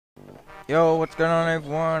Yo, what's going on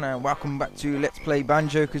everyone, and welcome back to Let's Play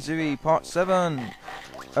Banjo Kazooie Part 7.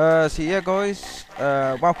 So yeah guys,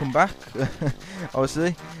 welcome back,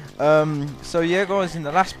 obviously. So yeah guys, in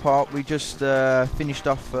the last part we just finished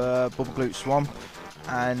off Bubble Gloot Swamp,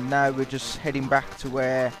 and now we're just heading back to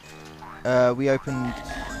where we opened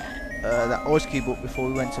that ice cube up before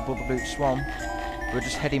we went to Bubble Gloot Swamp. We're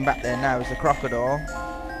just heading back there now as the crocodile,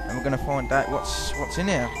 and we're going to find out what's in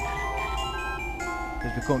here.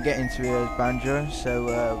 Because we couldn't get into here as Banjo,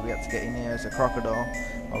 so we had to get in here as a crocodile,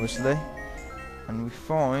 obviously. And we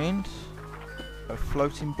find a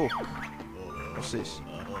floating book. What's this?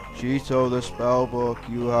 Cheeto, the spell book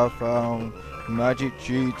you have found. Magic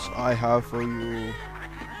cheats I have for you.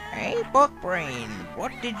 Hey, Bookbrain,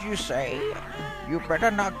 what did you say? You better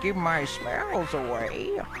not give my spells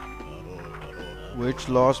away. Which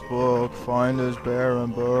lost book, finders bear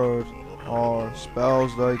and bird, or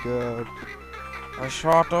spells they get? I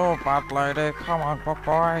sure do, bad lady. Come on, book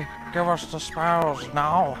boy. Give us the spells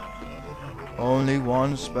now. Only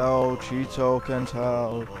one spell Cheeto can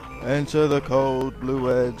tell. Enter the code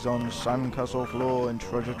blue eggs on sandcastle floor in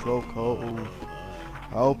Treasure Trove Cove.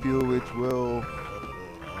 Help you it will.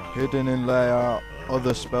 Hidden in layout,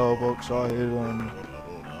 other spell books are hidden.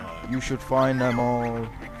 You should find them all.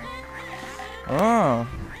 Ah,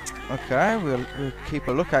 okay, we'll keep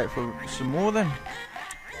a lookout for some more then.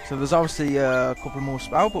 So there's obviously a couple more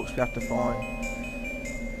spell books we have to find.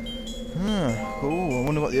 Cool. I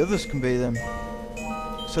wonder what the others can be then.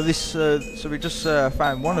 So this, so we just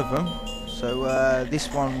found one of them. So this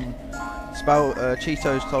one,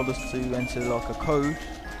 Cheetos told us to enter like a code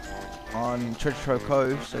on Treasure Trove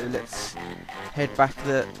Cove. So let's head back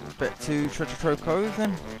to Treasure Trove Cove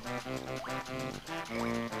then.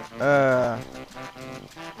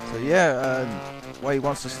 So yeah, what he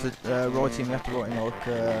wants us to write in, we have to write in like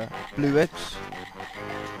blue eggs.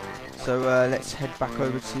 So let's head back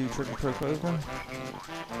over to Treasure Trove Cove then.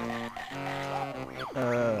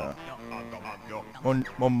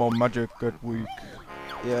 One more magic get weak.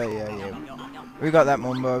 Yeah. We got that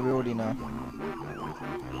Mumbo, we already know.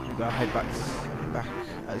 We gotta head back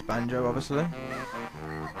as Banjo, obviously.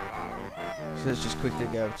 So let's just quickly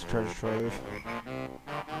go to Treasure Trove.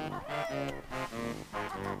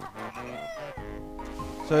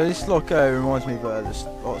 So this look reminds me of the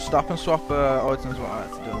stop and swap items what I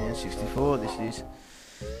had to do on the N64. This is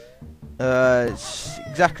it's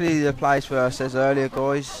exactly the place where I says earlier,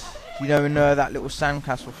 guys. You know, in that little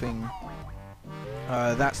sandcastle thing.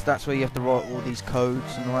 That's where you have to write all these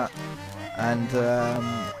codes and all that. And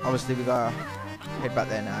obviously we gotta head back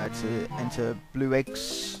there now to enter blue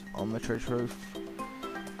eggs on the Treasure Trove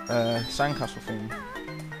sandcastle thing.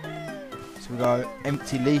 So we go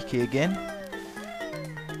empty leaky again.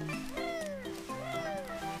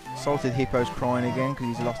 Salted Hippo's crying again because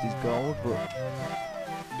he's lost his gold, but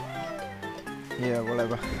yeah,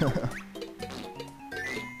 whatever.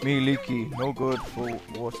 Me Leaky, no good for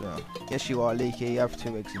water. Yes you are Leaky, you have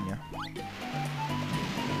 2 eggs in you.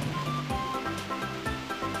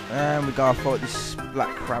 And we gotta fight this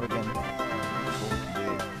black crab again. That's all we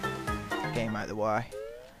can do. Get him out of the way.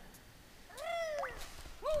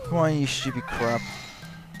 Come on you stupid crab.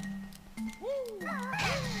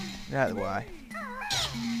 Get out of the way.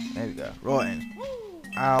 There we go. Right in.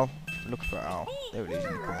 Owl. Look for Owl. There it is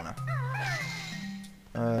in the corner.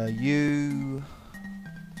 You.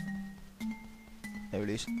 There it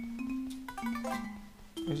is.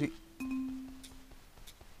 Where's he?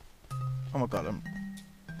 Oh my god.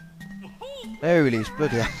 There it is.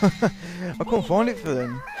 Bloody hell. I couldn't find it for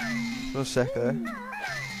them. For a sec there.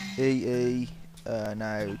 E.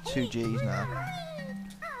 Now 2 G's now.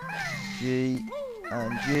 G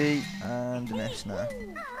and an S now.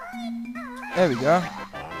 There we go.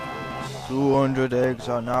 200 eggs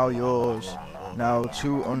are now yours. Now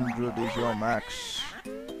 200 is your max.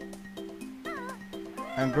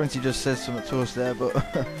 And Grunty just said something to us there, but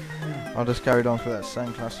I'll just carried on for that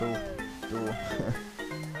sandcastle door.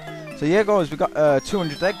 So yeah guys, we got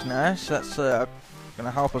 200 eggs now, so that's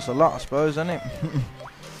gonna help us a lot, I suppose, isn't it?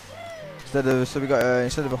 instead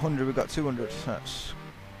of 100 we got 200. That's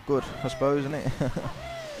good, I suppose, isn't it?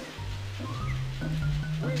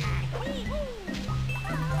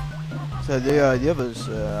 So the others,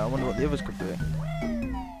 I wonder what the others could be.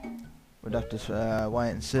 We'd have to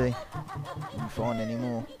wait and see if we can find any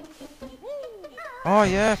more. Oh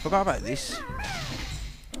yeah, I forgot about this.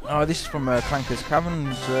 Oh, this is from Clanker's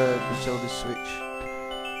Caverns, Griselda's Switch.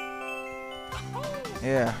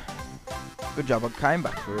 Yeah, good job I came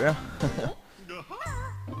back for you.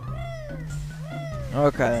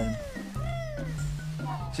 Okay then.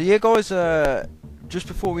 So yeah guys, just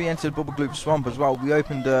before we entered Bubble Gloop Swamp as well, we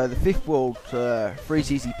opened the 5th world,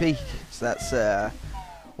 Freezeezy Peak. So that's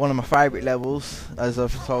one of my favourite levels, as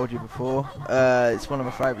I've told you before. It's one of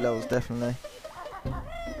my favourite levels, definitely.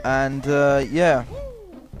 And yeah,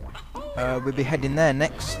 we'll be heading there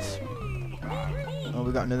next. Oh,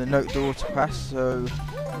 we got another note door to pass, so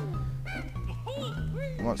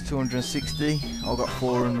what's 260? I've got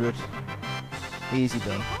 400. Easy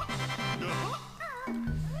done.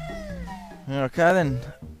 Okay then.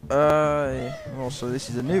 Also, this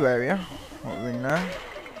is a new area. What we're in now.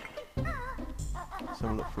 Let's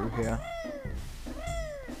have a look through here.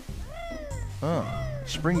 Oh,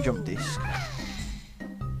 spring jump disc.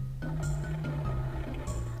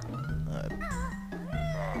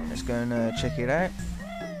 Let's go and check it out.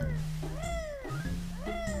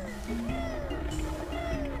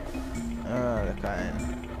 Okay.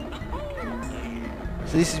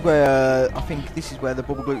 So this is where I think this is where the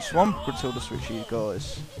Bubble Gloop Swamp Gruntilda switch is,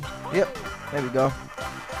 guys. Yep, there we go.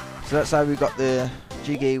 So that's how we got the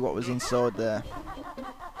Jiggy, what was inside there.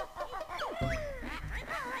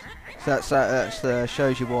 So that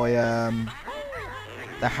shows you why in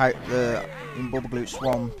Bubble Gloop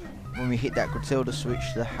Swamp, when we hit that Gruntilda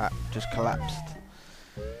switch, the hat just collapsed.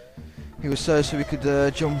 It was so we could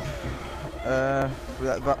jump through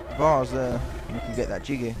that bars there, and we could get that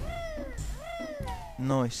Jiggy.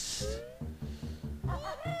 Nice.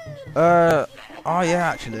 Oh yeah,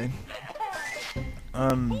 actually.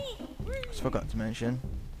 Just forgot to mention.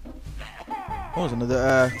 Oh, there's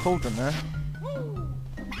another cauldron there.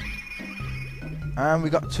 And we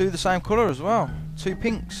got 2 the same colour as well. 2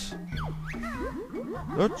 pinks.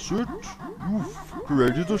 That's it. You've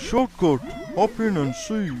created a shortcut. Hop in and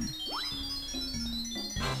see.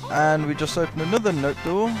 And we just opened another note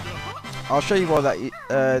door. I'll show you why that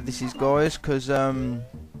this is, guys, because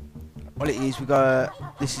what it is,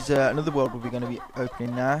 this is another world we're going to be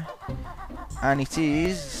opening now, and it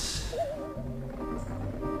is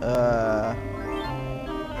well,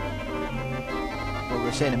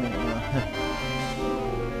 we'll see in a minute.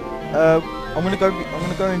 I'm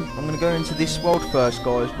gonna go into this world first,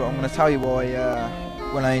 guys, but I'm gonna tell you why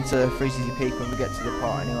when I enter Freezeezy Peak when we get to the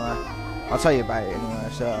part. Anyway, I'll tell you about it anyway.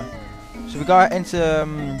 So we go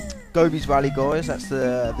into Gobi's Valley, guys. That's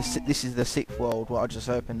this is the 6th world, what I just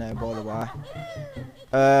opened there, by the way.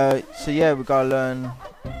 So yeah, we gotta learn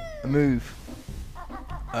a move.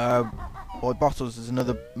 By bottles, there's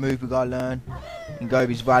another move we gotta learn in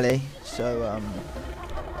Gobi's Valley. So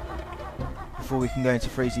before we can go into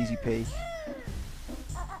Freezeezy Peak.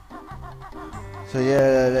 So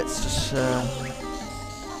yeah, let's just.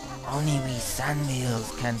 Only we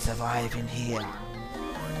sandwheels can survive in here.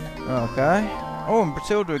 Okay. Oh, and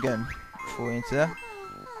Gruntilda again. Before we enter there.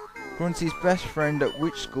 Grunty's best friend at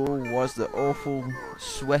which school was the awful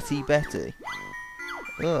sweaty Betty?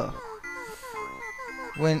 Ugh.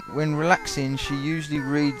 When relaxing, she usually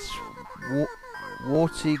reads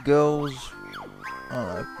Warty Girls. I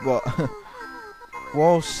don't know what.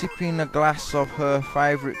 While sipping a glass of her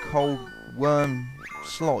favourite cold worm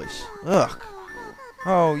slice. Ugh.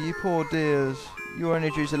 Oh, you poor dears. Your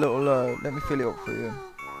energy's a little low. Let me fill it up for you.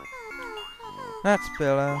 That's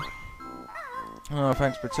Bella. Oh,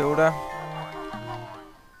 thanks, Gruntilda.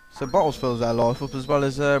 So Bottles fills our life up as well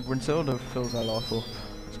as Gruntilda fills our life up.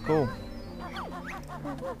 It's cool.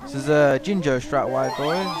 This is Jinjo straight away,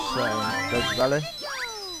 boys. Gobi's Valley.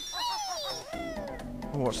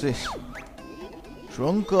 Oh, what's this?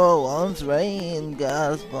 Trunko wants rain,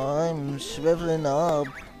 gasp, I'm shriveling up.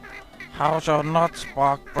 How's your nuts,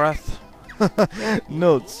 Bark Breath?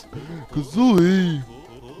 Nuts. Kazooie.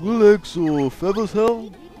 Will eggs or feathers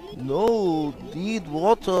help? No, need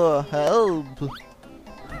water, help.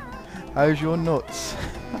 How's your nuts?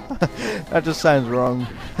 That just sounds wrong.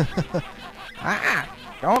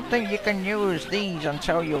 Don't think you can use these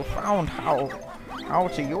until you've found how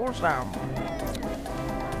to use them.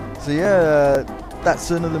 So yeah,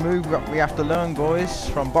 that's another move we have to learn, guys,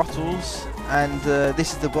 from Bottles. And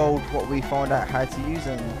this is the world what we find out how to use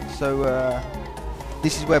them. So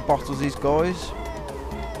this is where Bottles is, guys.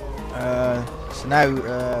 So now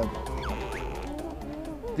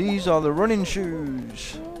these are the running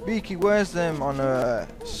shoes. Beaky wears them on her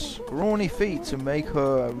scrawny feet to make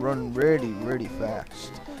her run really, really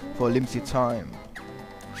fast for a limited time.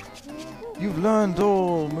 You've learned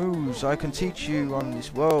all moves I can teach you on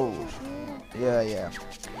this world. Yeah.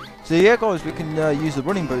 So yeah, guys, we can use the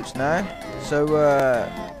running boots now. So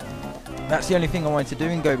that's the only thing I wanted to do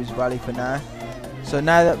in Gobi's Valley for now. So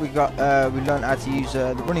now that we learned how to use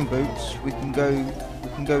the running boots, we can go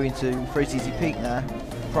into Freezeezy Peak now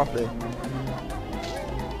properly.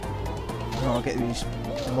 Oh, I'll get these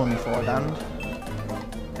mummified hand.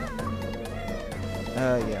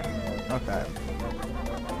 Yeah. Okay.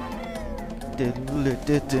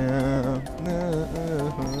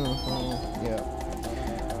 Yeah.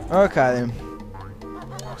 Okay then.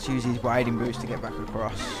 Let's use his wading boots to get back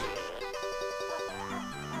across.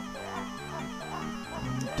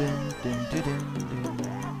 To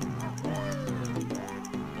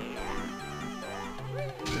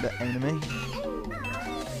the enemy.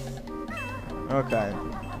 Okay.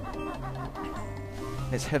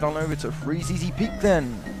 Let's head on over to Freezeezy Peak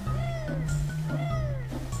then.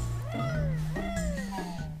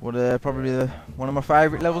 What probably one of my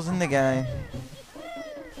favourite levels in the game.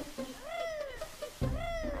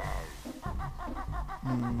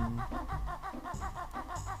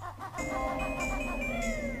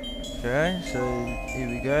 Okay, so here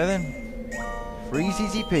we go then.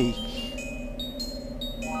 Freezeezy Peak.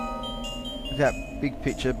 Look at that big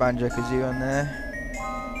picture of Banjo Kazooie on there.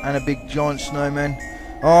 And a big giant snowman.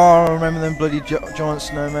 Oh, I remember them bloody giant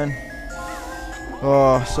snowmen.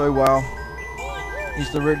 Oh, so well.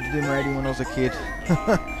 Used to read them reading when I was a kid.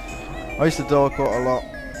 I used to die quite a lot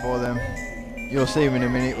by them. You'll see them in a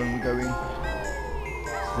minute when we go in.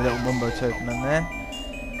 There's a little mumbo token on there.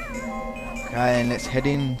 Okay, and let's head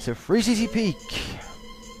into Freezeezy Peak.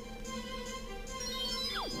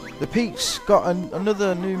 The peak's got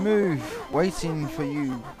another new move waiting for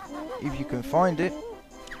you if you can find it.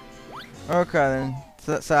 Okay then,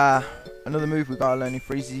 so that's another move we gotta learn in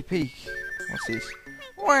Freezeezy Peak. What's this?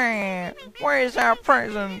 Where's our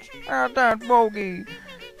presents? Our dad Bogey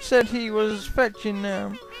said he was fetching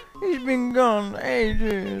them. He's been gone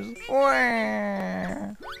ages.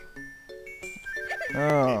 Where?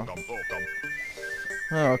 Oh.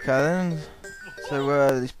 Okay then.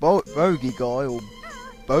 So this Bogey guy, or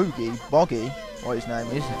Boggy, what his name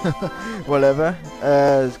is, whatever,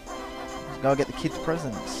 he's gotta get the kids'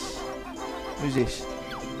 presents. Who's this?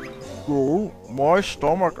 Oh, my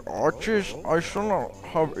stomach arches. I shall not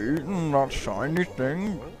have eaten that shiny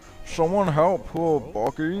thing. Someone help poor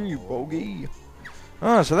Boggy.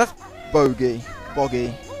 Oh, so that's Boggy.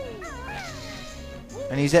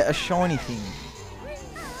 And he's at a shiny thing.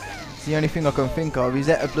 It's the only thing I can think of. He's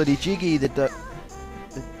at a bloody Jiggy that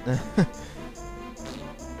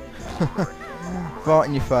fart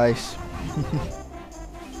in your face.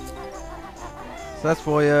 So that's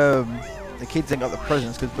why the kids ain't got the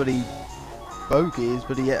presents, because bloody Bogey is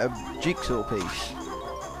bloody at a jigsaw piece.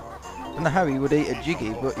 Don't know how he would eat a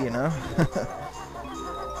Jiggy, but you know.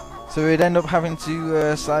 So we'd end up having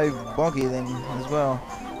to save Boggy then as well.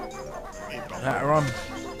 Later on.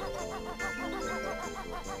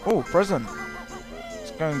 Oh, present.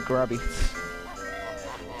 Let's go and grab it.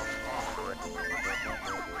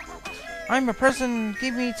 I'm a present.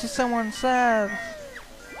 Give me to someone sad.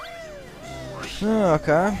 Oh,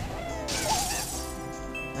 okay.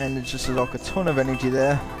 And there's just like a ton of energy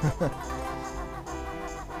there.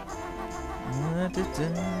 And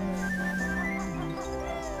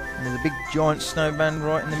there's a big giant snowman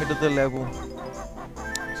right in the middle of the level.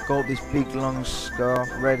 It's got this big long scarf,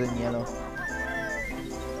 red and yellow.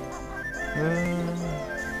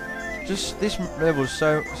 Just this level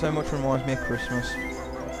so much reminds me of Christmas.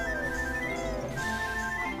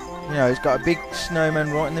 You know, it's got a big snowman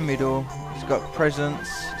right in the middle. It's got presents.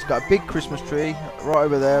 It's got a big Christmas tree right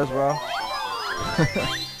over there as well.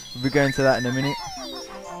 We'll be going to that in a minute.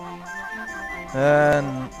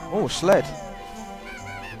 And oh, sled.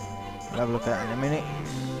 We'll have a look at it in a minute.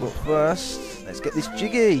 But first, let's get this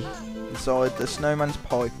Jiggy inside the snowman's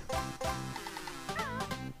pipe.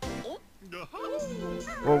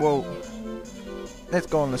 Whoa, whoa. Let's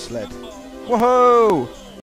go on the sled. Whoa!